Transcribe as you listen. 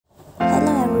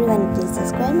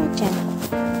by my channel.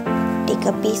 Take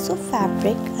a piece of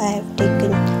fabric. I have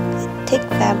taken a thick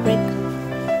fabric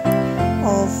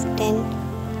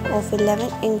of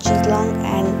 11 inches long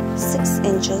and 6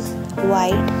 inches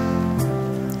wide.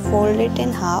 Fold it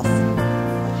in half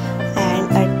and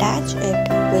attach it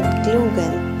with glue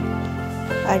gun.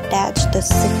 Attach the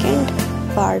second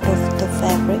part of the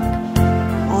fabric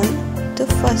on the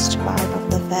first part of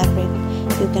the fabric.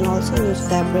 You can also use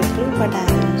fabric glue, but I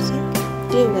am using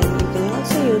glue gun. You can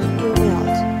also use glue gun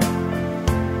also.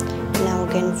 Now you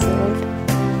can fold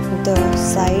the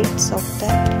sides of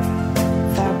that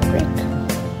fabric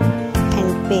and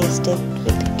paste it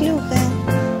with glue gun.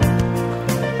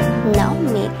 Now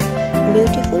make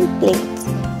beautiful plates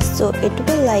so it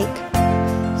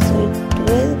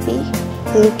will be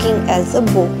looking as a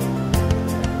bow.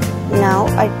 Now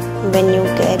when you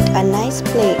get a nice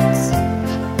plates,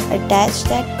 attach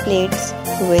that plates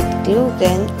with glue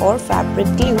gun or fabric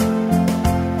glue.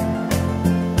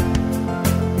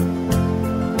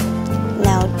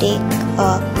 Now take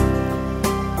a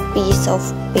piece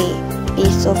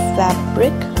of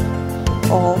fabric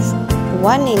of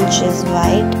 1 inch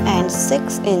wide and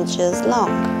 6 inches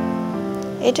long.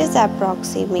 It is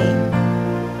approximate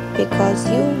because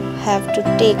you have to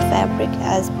take fabric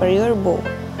as per your bow.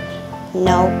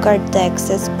 Now cut the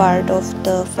excess part of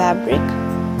the fabric.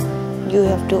 You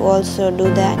have to also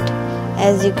do that.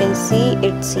 As you can see,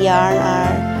 its yarn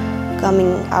are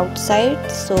coming outside,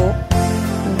 so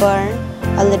burn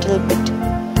a little bit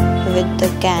with the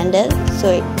candle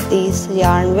so this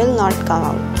yarn will not come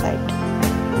outside.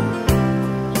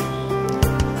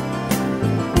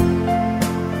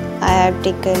 I have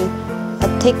taken a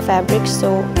thick fabric,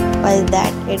 so by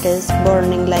that it is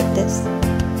burning like this.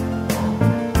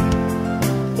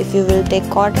 If you will take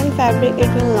cotton fabric, it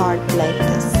will not like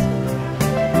this.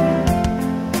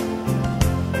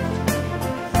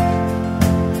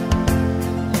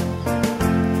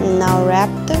 Now wrap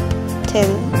the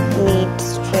thin neat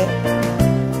strip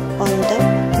on the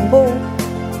bow.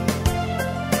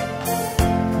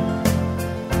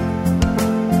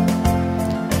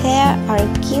 Here our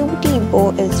cutie bow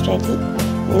is ready.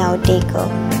 Now take a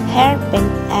hairpin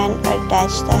and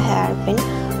attach the hairpin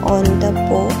on the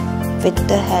bow with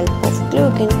the help of glue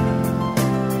gun.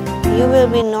 You will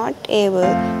be not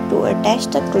able to attach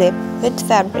the clip with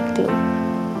fabric glue,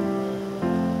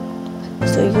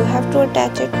 so you have to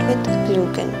attach it with glue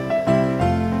gun.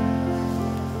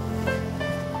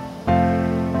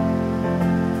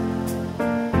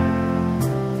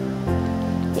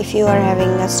 If you are having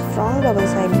a strong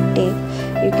double-sided tape,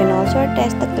 you can also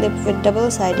attach the clip with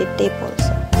double-sided tape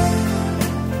also.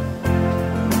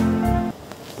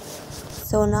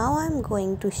 So now I am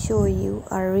going to show you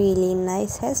a really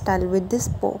nice hairstyle with this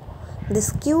bow,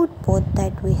 this cute bow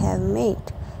that we have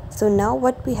made. So now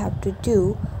what we have to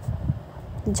do,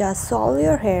 just solve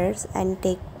your hairs and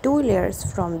take 2 layers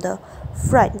from the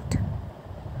front.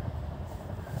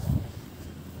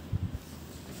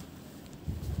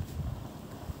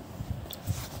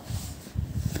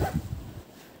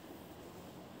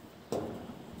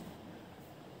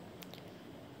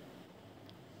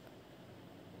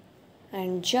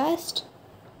 And just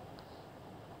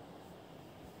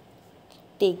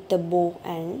take the bow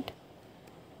and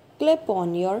clip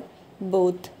on your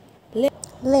both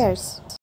layers.